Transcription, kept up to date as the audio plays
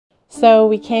So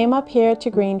we came up here to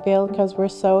Greenfield because we're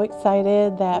so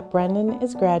excited that Brendan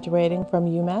is graduating from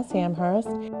UMass Amherst.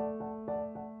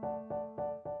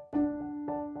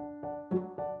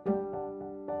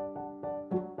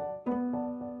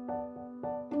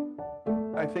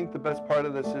 I think the best part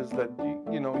of this is that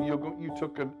you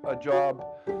took a job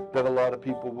that a lot of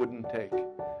people wouldn't take,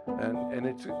 and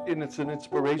it's an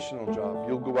inspirational job.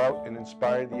 You'll go out and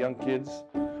inspire the young kids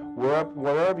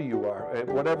wherever you are, at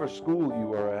whatever school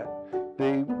you are at.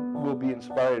 They will be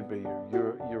inspired by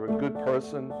you. You're a good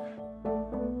person.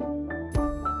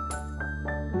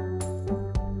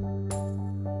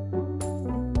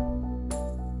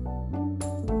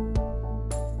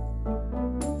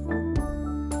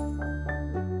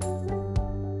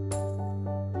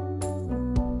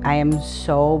 I am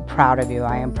so proud of you.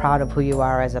 I am proud of who you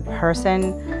are as a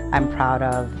person. I'm proud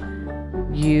of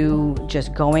you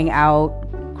just going out,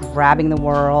 grabbing the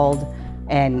world,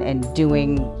 and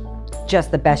doing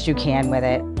just the best you can with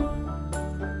it.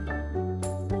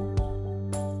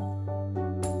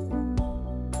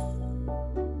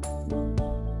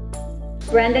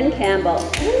 Brendan Campbell.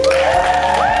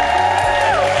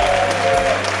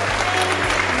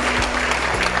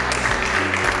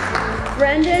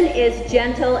 Brendan is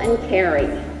gentle and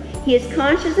caring. He is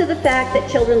conscious of the fact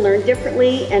that children learn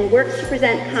differently and works to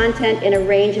present content in a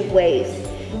range of ways.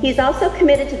 He is also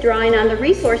committed to drawing on the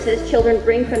resources children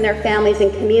bring from their families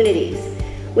and communities.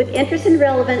 With interest and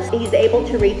relevance, he's able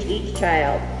to reach each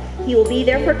child. He will be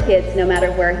there for kids no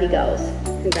matter where he goes.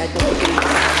 Congratulations.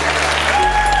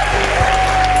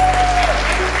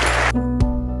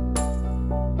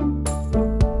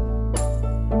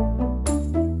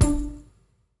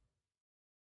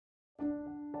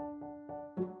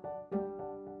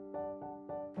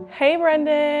 Hey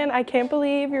Brendan, I can't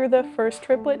believe you're the first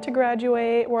triplet to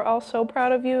graduate. We're all so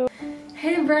proud of you.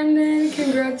 Hey Brendan,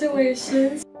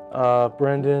 congratulations.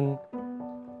 Brendan,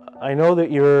 I know that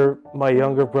you're my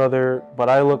younger brother, but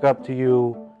I look up to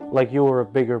you like you were a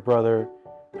bigger brother,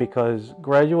 because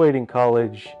graduating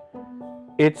college,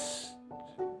 it's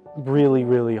really,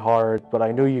 really hard, but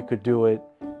I knew you could do it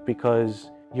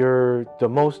because you're the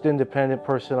most independent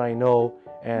person I know,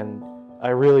 and I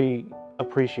really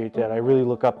appreciate that. I really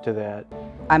look up to that.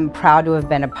 I'm proud to have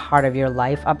been a part of your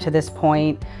life up to this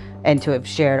point and to have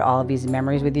shared all of these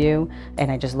memories with you.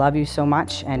 And I just love you so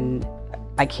much, and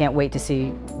I can't wait to see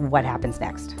what happens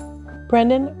next.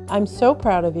 Brendan, I'm so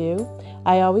proud of you.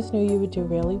 I always knew you would do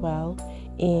really well,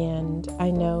 and I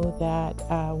know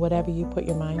that whatever you put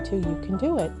your mind to, you can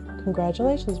do it.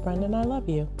 Congratulations, Brendan. I love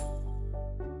you.